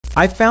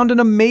I found an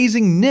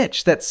amazing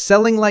niche that's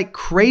selling like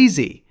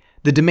crazy.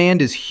 The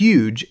demand is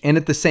huge, and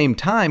at the same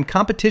time,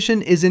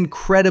 competition is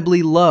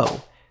incredibly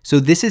low. So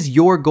this is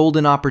your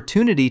golden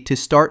opportunity to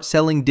start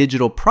selling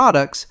digital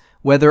products,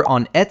 whether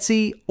on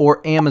Etsy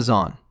or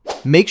Amazon.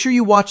 Make sure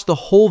you watch the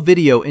whole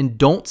video and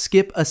don't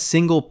skip a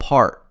single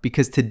part,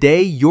 because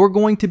today you're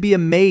going to be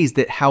amazed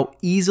at how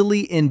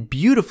easily and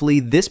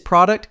beautifully this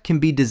product can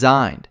be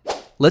designed.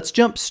 Let's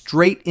jump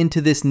straight into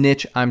this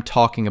niche I'm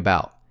talking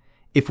about.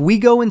 If we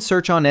go and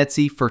search on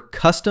Etsy for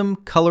custom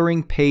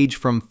coloring page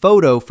from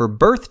photo for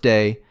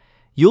birthday,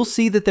 you'll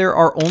see that there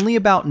are only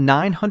about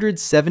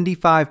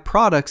 975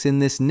 products in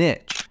this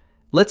niche.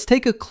 Let's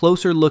take a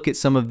closer look at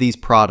some of these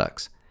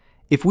products.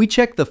 If we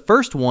check the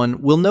first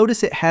one, we'll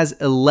notice it has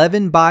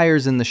 11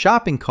 buyers in the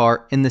shopping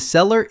cart and the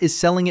seller is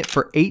selling it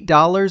for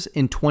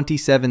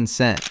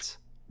 $8.27.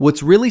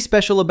 What's really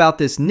special about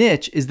this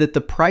niche is that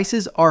the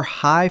prices are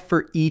high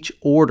for each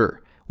order,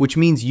 which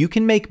means you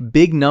can make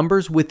big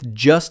numbers with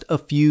just a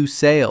few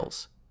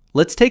sales.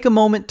 Let's take a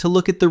moment to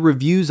look at the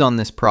reviews on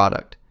this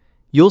product.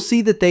 You'll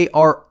see that they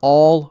are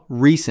all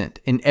recent,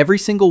 and every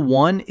single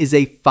one is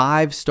a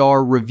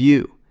 5-star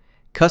review.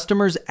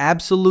 Customers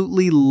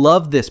absolutely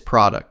love this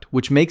product,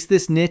 which makes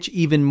this niche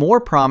even more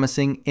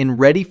promising and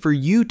ready for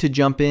you to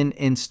jump in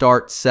and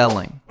start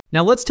selling.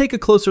 Now let's take a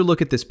closer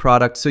look at this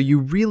product so you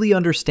really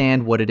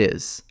understand what it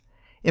is.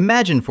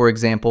 Imagine, for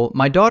example,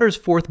 my daughter's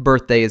 4th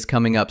birthday is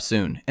coming up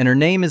soon, and her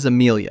name is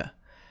Amelia.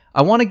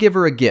 I want to give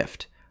her a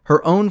gift,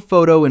 her own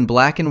photo in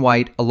black and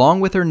white along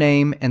with her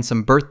name and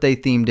some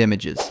birthday-themed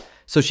images,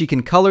 so she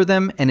can color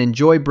them and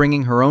enjoy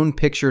bringing her own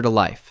picture to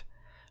life.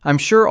 I'm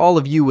sure all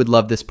of you would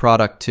love this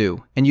product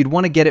too, and you'd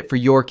want to get it for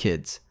your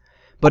kids.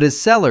 But as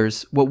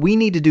sellers, what we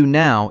need to do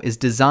now is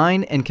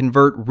design and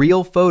convert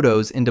real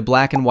photos into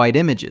black and white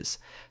images,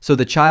 so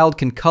the child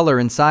can color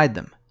inside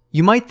them.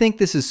 You might think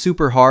this is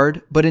super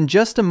hard, but in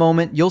just a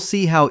moment you'll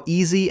see how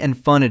easy and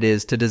fun it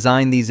is to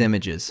design these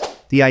images.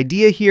 The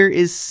idea here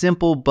is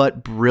simple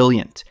but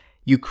brilliant.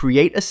 You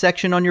create a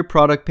section on your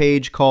product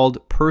page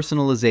called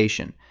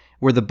Personalization,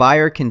 where the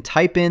buyer can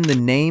type in the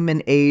name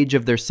and age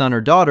of their son or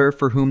daughter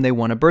for whom they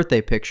want a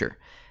birthday picture.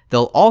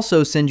 They'll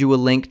also send you a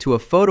link to a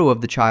photo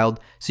of the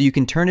child so you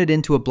can turn it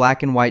into a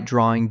black and white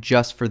drawing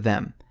just for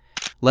them.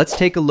 Let's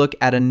take a look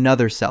at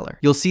another seller.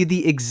 You'll see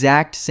the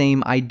exact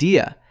same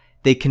idea.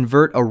 They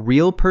convert a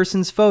real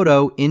person's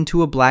photo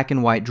into a black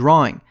and white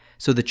drawing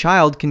so the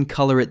child can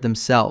color it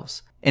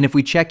themselves. And if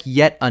we check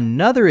yet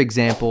another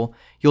example,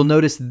 you'll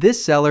notice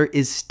this seller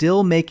is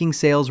still making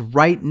sales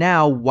right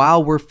now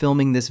while we're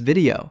filming this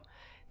video.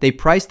 They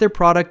priced their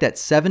product at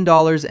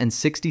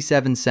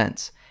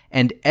 $7.67,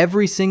 and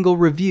every single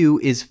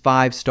review is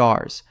 5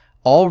 stars,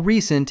 all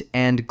recent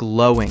and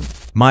glowing.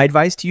 My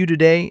advice to you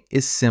today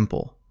is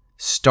simple.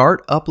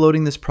 Start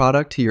uploading this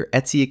product to your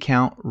Etsy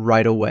account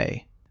right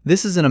away.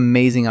 This is an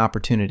amazing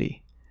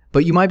opportunity,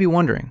 but you might be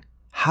wondering,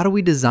 how do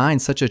we design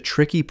such a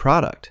tricky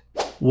product?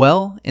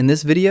 Well, in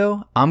this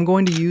video, I'm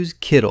going to use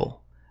Kittl.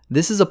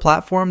 This is a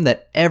platform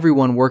that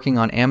everyone working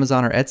on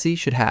Amazon or Etsy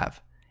should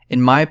have.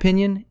 In my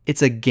opinion,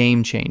 it's a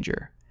game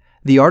changer.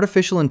 The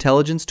artificial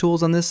intelligence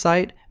tools on this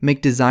site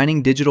make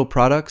designing digital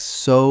products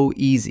so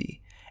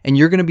easy, and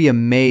you're going to be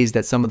amazed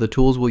at some of the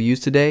tools we'll use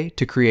today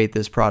to create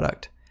this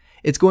product.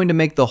 It's going to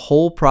make the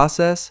whole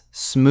process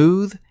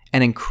smooth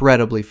and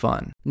incredibly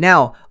fun.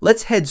 Now,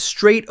 let's head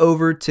straight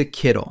over to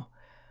Kittl.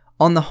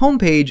 On the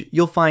homepage,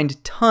 you'll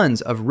find tons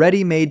of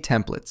ready-made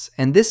templates,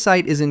 and this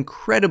site is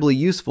incredibly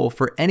useful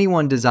for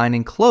anyone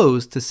designing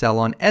clothes to sell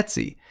on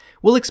Etsy.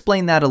 We'll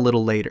explain that a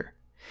little later.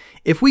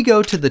 If we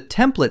go to the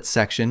templates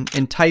section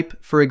and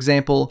type, for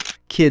example,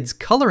 kids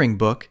coloring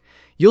book,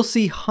 you'll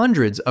see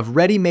hundreds of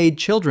ready-made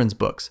children's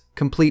books,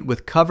 complete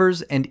with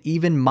covers and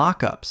even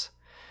mock-ups.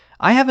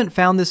 I haven't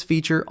found this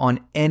feature on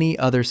any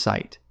other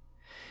site.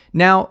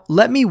 Now,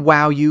 let me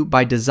wow you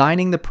by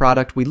designing the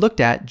product we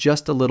looked at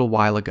just a little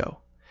while ago.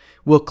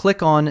 We'll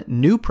click on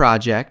New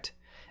Project,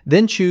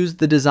 then choose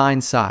the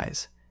design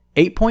size,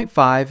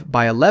 8.5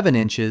 by 11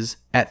 inches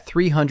at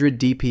 300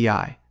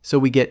 dpi, so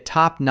we get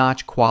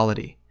top-notch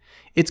quality.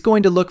 It's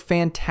going to look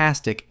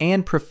fantastic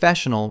and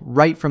professional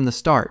right from the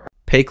start.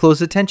 Pay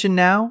close attention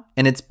now,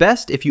 and it's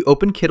best if you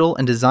open Kittl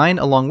and design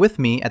along with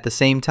me at the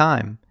same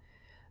time.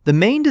 The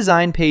main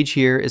design page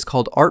here is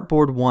called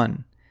Artboard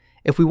 1.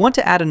 If we want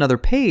to add another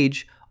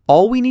page,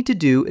 all we need to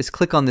do is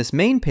click on this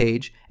main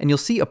page and you'll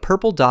see a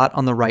purple dot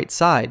on the right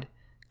side.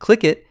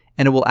 Click it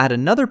and it will add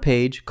another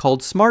page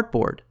called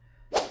Smartboard.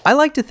 I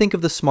like to think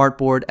of the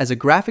Smartboard as a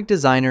graphic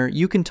designer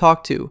you can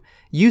talk to.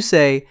 You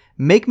say,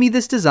 make me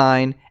this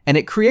design, and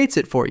it creates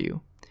it for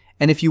you.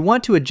 And if you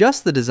want to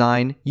adjust the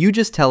design, you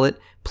just tell it,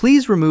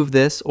 please remove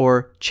this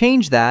or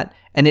change that,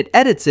 and it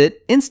edits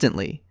it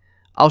instantly.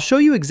 I'll show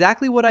you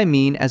exactly what I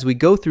mean as we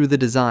go through the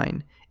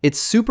design. It's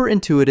super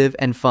intuitive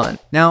and fun.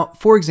 Now,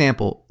 for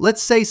example,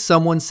 let's say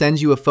someone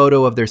sends you a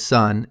photo of their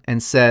son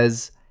and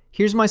says,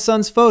 here's my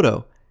son's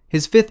photo.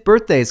 His 5th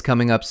birthday is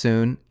coming up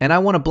soon, and I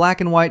want a black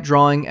and white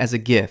drawing as a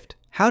gift.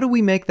 How do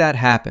we make that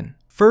happen?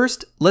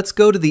 First, let's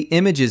go to the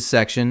Images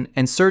section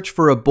and search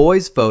for a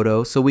boy's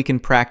photo so we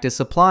can practice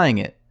applying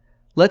it.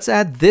 Let's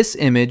add this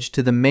image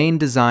to the main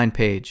design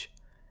page.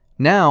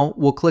 Now,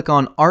 we'll click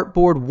on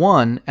Artboard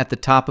 1 at the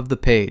top of the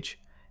page.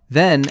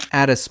 Then,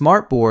 add a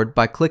smartboard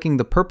by clicking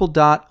the purple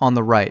dot on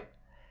the right.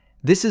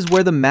 This is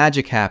where the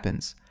magic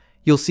happens.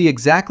 You'll see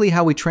exactly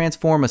how we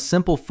transform a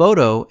simple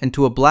photo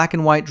into a black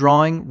and white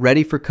drawing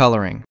ready for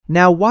coloring.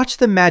 Now watch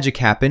the magic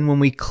happen when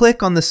we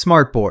click on the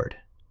smartboard.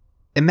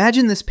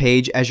 Imagine this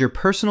page as your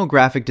personal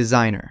graphic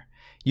designer.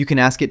 You can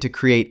ask it to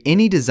create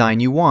any design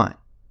you want.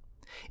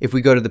 If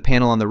we go to the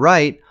panel on the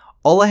right,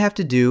 all I have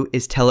to do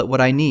is tell it what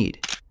I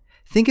need.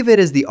 Think of it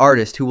as the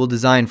artist who will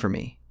design for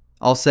me.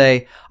 I'll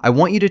say, I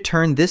want you to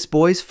turn this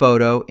boy's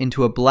photo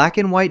into a black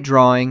and white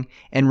drawing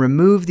and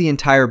remove the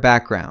entire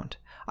background.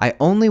 I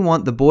only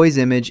want the boy's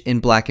image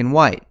in black and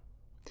white.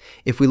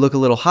 If we look a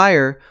little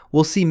higher,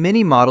 we'll see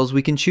many models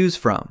we can choose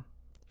from.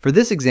 For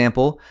this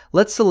example,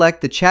 let's select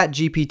the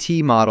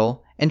ChatGPT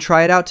model and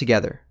try it out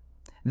together.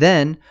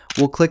 Then,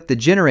 we'll click the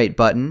Generate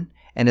button,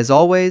 and as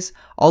always,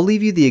 I'll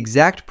leave you the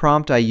exact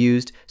prompt I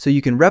used so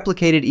you can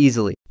replicate it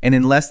easily. And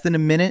in less than a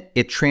minute,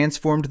 it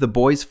transformed the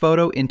boy's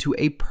photo into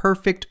a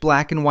perfect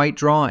black and white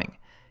drawing.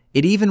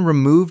 It even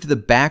removed the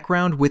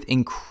background with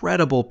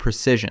incredible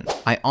precision.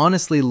 I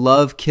honestly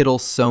love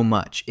Kittl so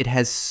much. It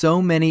has so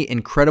many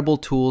incredible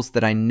tools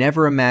that I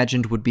never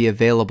imagined would be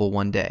available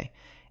one day.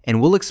 And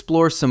we'll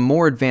explore some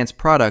more advanced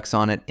products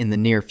on it in the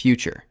near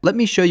future. Let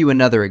me show you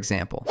another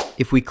example.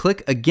 If we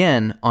click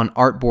again on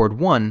Artboard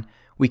 1,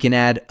 we can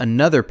add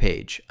another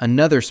page,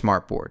 another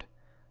smartboard.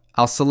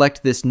 I'll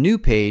select this new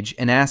page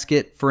and ask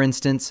it, for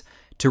instance,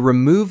 to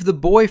remove the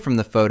boy from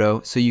the photo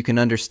so you can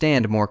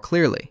understand more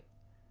clearly.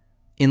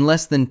 In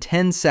less than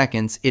 10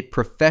 seconds, it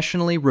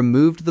professionally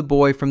removed the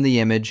boy from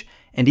the image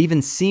and even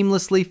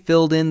seamlessly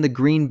filled in the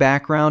green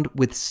background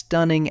with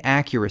stunning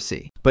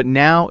accuracy. But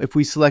now, if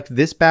we select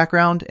this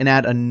background and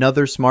add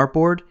another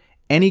smartboard,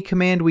 any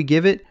command we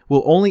give it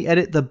will only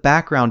edit the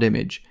background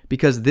image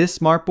because this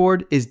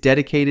smartboard is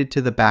dedicated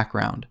to the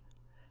background.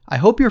 I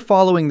hope you're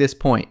following this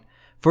point.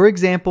 For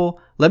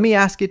example, let me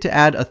ask it to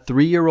add a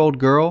 3-year-old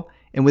girl,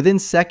 and within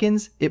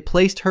seconds, it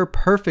placed her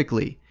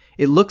perfectly.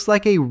 It looks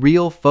like a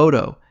real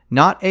photo,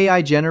 not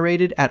AI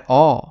generated at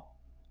all.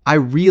 I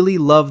really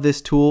love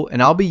this tool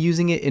and I'll be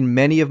using it in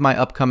many of my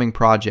upcoming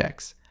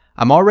projects.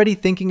 I'm already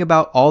thinking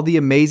about all the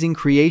amazing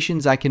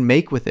creations I can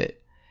make with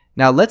it.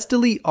 Now let's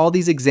delete all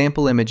these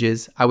example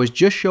images. I was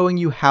just showing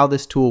you how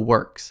this tool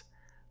works.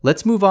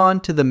 Let's move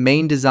on to the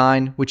main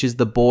design, which is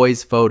the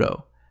boy's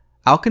photo.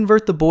 I'll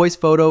convert the boy's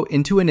photo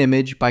into an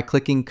image by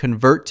clicking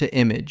Convert to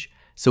Image,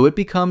 so it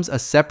becomes a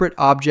separate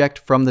object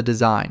from the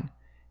design.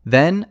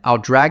 Then I'll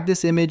drag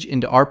this image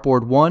into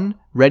Artboard 1,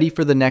 ready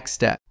for the next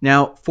step.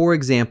 Now, for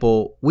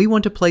example, we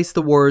want to place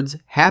the words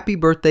Happy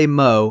Birthday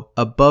Mo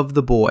above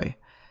the boy.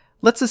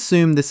 Let's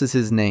assume this is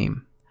his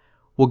name.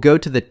 We'll go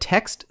to the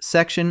text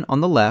section on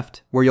the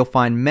left, where you'll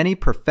find many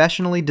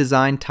professionally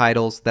designed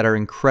titles that are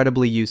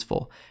incredibly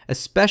useful,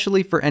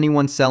 especially for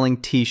anyone selling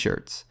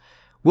t-shirts.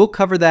 We'll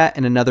cover that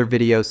in another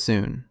video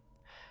soon.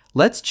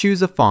 Let's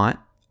choose a font.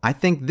 I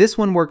think this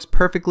one works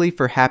perfectly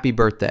for Happy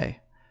Birthday.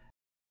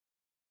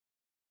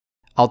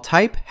 I'll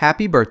type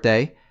Happy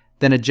Birthday,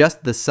 then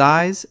adjust the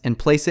size and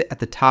place it at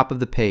the top of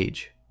the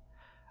page.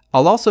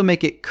 I'll also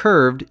make it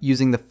curved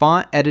using the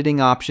font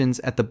editing options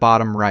at the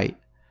bottom right.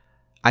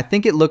 I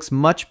think it looks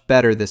much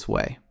better this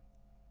way.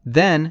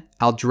 Then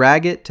I'll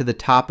drag it to the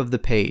top of the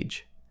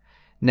page.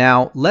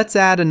 Now let's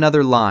add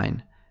another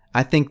line.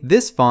 I think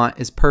this font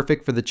is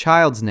perfect for the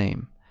child's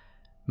name,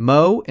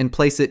 Mo, and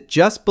place it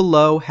just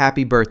below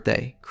Happy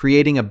Birthday,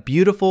 creating a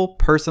beautiful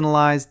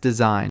personalized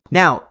design.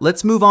 Now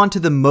let's move on to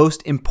the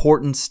most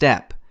important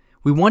step.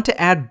 We want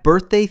to add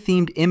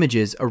birthday-themed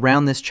images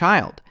around this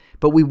child,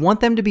 but we want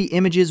them to be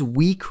images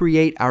we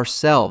create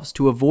ourselves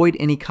to avoid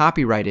any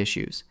copyright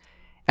issues.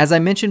 As I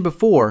mentioned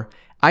before,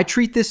 I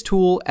treat this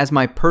tool as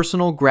my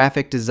personal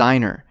graphic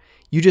designer.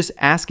 You just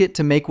ask it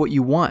to make what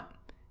you want.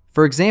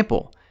 For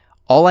example,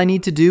 all I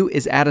need to do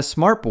is add a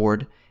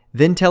smartboard,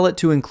 then tell it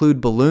to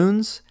include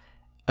balloons,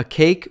 a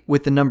cake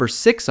with the number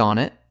 6 on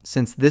it,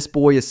 since this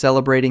boy is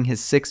celebrating his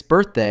 6th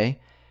birthday,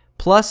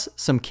 plus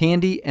some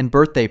candy and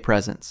birthday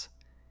presents.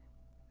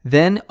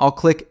 Then I'll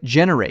click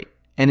Generate,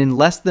 and in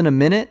less than a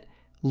minute,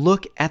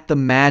 look at the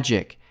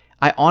magic.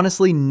 I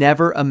honestly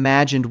never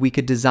imagined we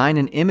could design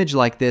an image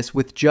like this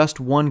with just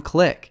one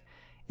click.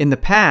 In the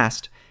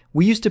past,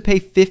 we used to pay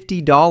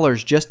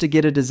 $50 just to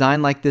get a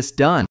design like this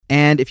done.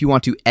 And if you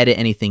want to edit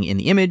anything in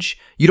the image,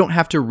 you don't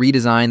have to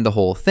redesign the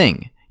whole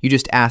thing. You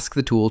just ask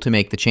the tool to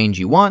make the change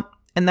you want,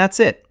 and that's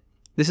it.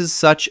 This is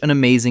such an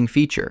amazing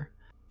feature.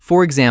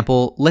 For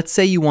example, let's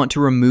say you want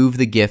to remove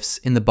the GIFs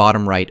in the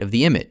bottom right of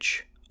the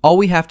image. All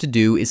we have to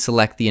do is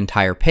select the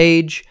entire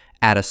page,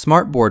 add a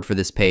smartboard for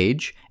this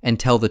page, and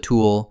tell the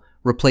tool,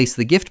 replace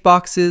the gift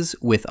boxes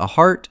with a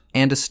heart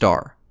and a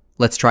star.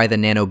 Let's try the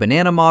Nano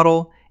Banana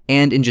model,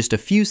 and in just a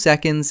few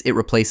seconds, it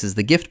replaces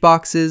the gift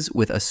boxes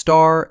with a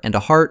star and a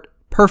heart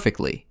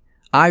perfectly.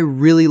 I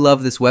really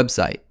love this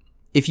website.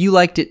 If you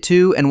liked it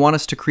too and want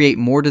us to create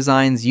more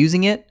designs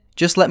using it,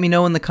 just let me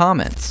know in the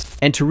comments.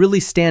 And to really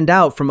stand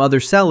out from other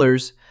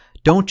sellers,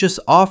 don't just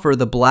offer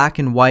the black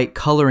and white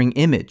coloring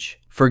image.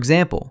 For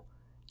example,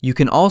 you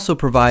can also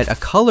provide a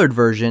colored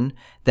version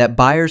that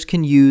buyers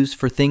can use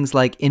for things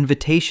like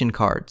invitation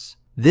cards.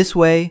 This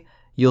way,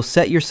 you'll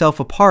set yourself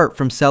apart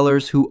from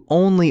sellers who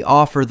only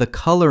offer the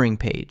coloring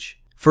page.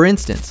 For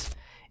instance,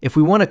 if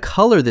we want to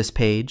color this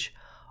page,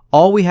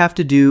 all we have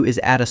to do is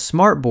add a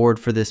smartboard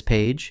for this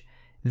page,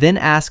 then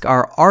ask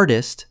our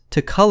artist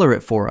to color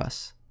it for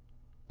us.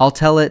 I'll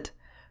tell it,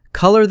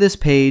 color this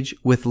page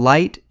with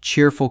light,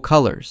 cheerful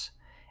colors,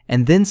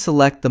 and then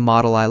select the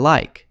model I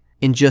like.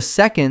 In just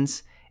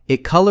seconds,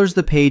 it colors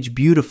the page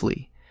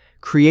beautifully,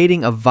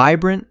 creating a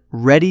vibrant,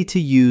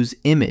 ready-to-use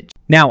image.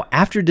 Now,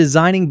 after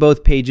designing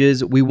both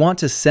pages, we want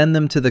to send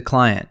them to the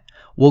client.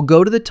 We'll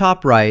go to the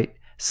top right,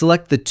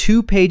 select the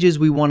 2 pages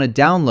we want to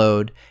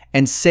download,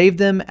 and save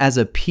them as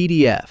a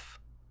PDF.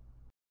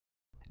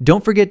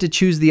 Don't forget to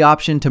choose the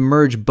option to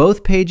merge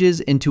both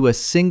pages into a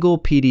single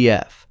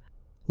PDF.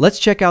 Let's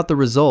check out the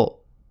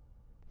result.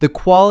 The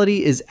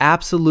quality is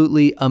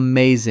absolutely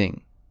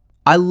amazing.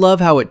 I love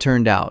how it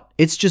turned out.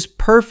 It's just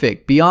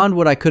perfect, beyond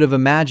what I could have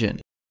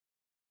imagined.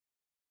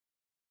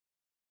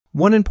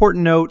 One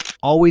important note,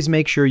 always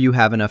make sure you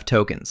have enough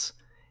tokens.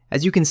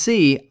 As you can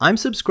see, I'm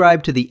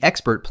subscribed to the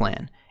Expert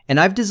plan, and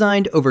I've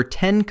designed over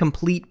 10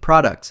 complete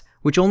products,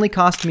 which only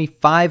cost me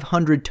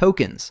 500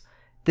 tokens.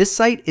 This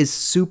site is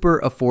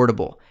super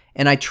affordable,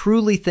 and I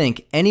truly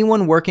think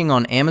anyone working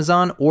on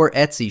Amazon or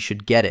Etsy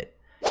should get it.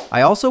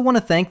 I also want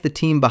to thank the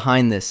team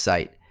behind this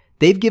site.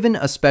 They've given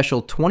a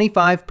special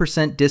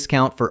 25%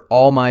 discount for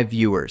all my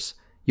viewers.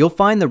 You'll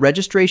find the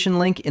registration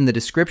link in the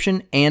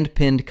description and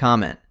pinned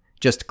comment.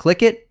 Just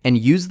click it and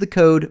use the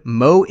code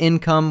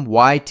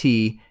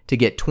MOINCOMEYT to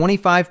get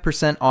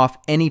 25% off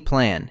any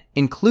plan,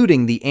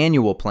 including the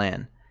annual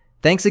plan.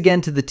 Thanks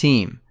again to the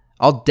team.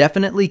 I'll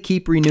definitely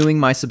keep renewing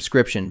my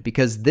subscription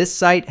because this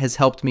site has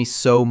helped me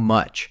so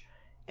much.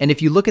 And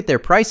if you look at their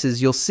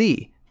prices, you'll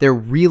see they're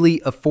really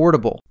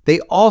affordable. They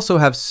also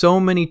have so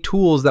many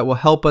tools that will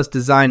help us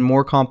design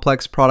more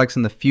complex products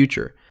in the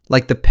future,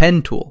 like the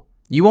pen tool.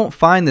 You won't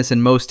find this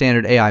in most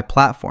standard AI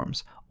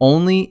platforms,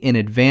 only in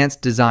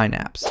advanced design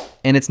apps.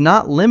 And it's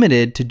not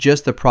limited to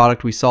just the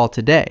product we saw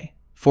today.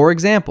 For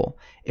example,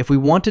 if we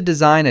want to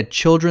design a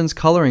children's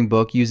coloring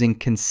book using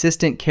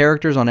consistent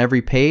characters on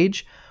every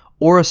page,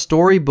 or a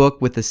storybook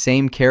with the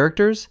same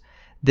characters,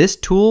 this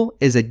tool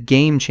is a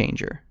game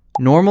changer.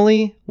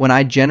 Normally, when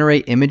I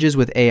generate images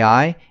with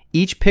AI,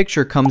 each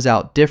picture comes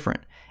out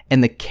different,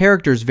 and the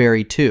characters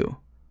vary too.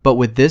 But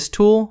with this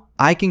tool,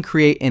 I can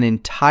create an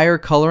entire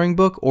coloring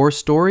book or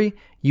story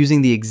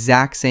using the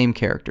exact same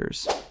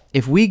characters.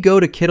 If we go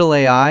to Kittl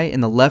AI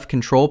in the left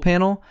control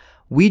panel,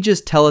 we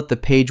just tell it the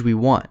page we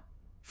want.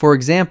 For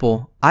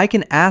example, I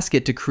can ask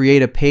it to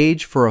create a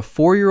page for a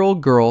 4-year-old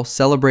girl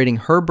celebrating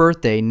her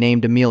birthday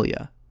named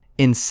Amelia.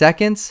 In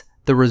seconds,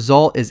 the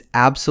result is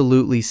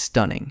absolutely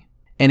stunning.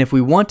 And if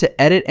we want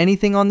to edit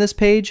anything on this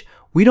page,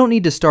 we don't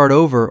need to start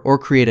over or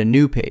create a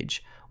new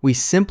page. We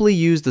simply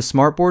use the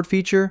smartboard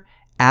feature,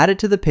 add it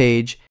to the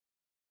page,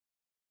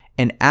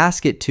 and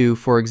ask it to,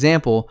 for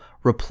example,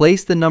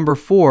 replace the number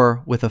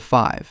 4 with a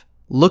 5.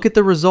 Look at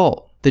the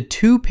result. The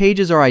 2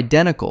 pages are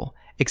identical,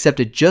 except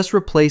it just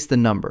replaced the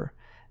number.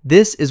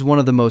 This is one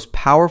of the most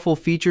powerful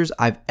features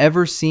I've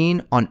ever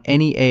seen on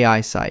any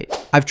AI site.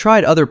 I've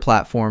tried other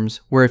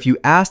platforms where if you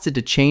asked it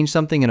to change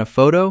something in a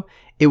photo,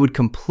 it would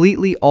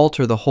completely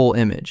alter the whole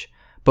image.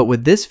 But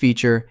with this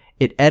feature,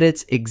 it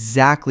edits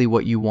exactly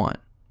what you want.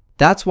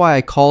 That's why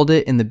I called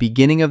it in the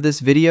beginning of this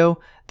video,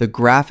 the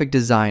graphic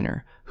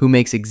designer, who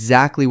makes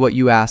exactly what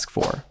you ask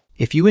for.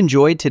 If you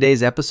enjoyed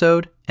today's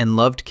episode and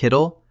loved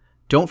Kittl,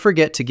 don't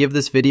forget to give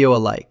this video a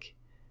like.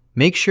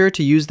 Make sure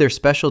to use their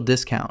special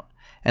discount.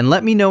 And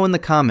let me know in the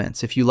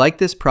comments if you like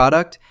this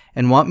product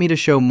and want me to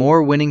show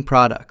more winning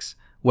products,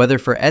 whether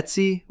for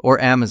Etsy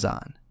or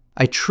Amazon.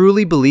 I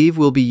truly believe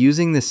we'll be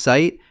using this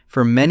site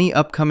for many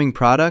upcoming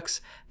products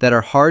that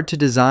are hard to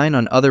design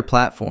on other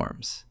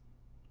platforms.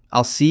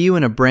 I'll see you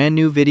in a brand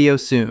new video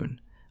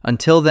soon.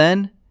 Until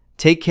then,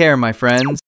 take care, my friends.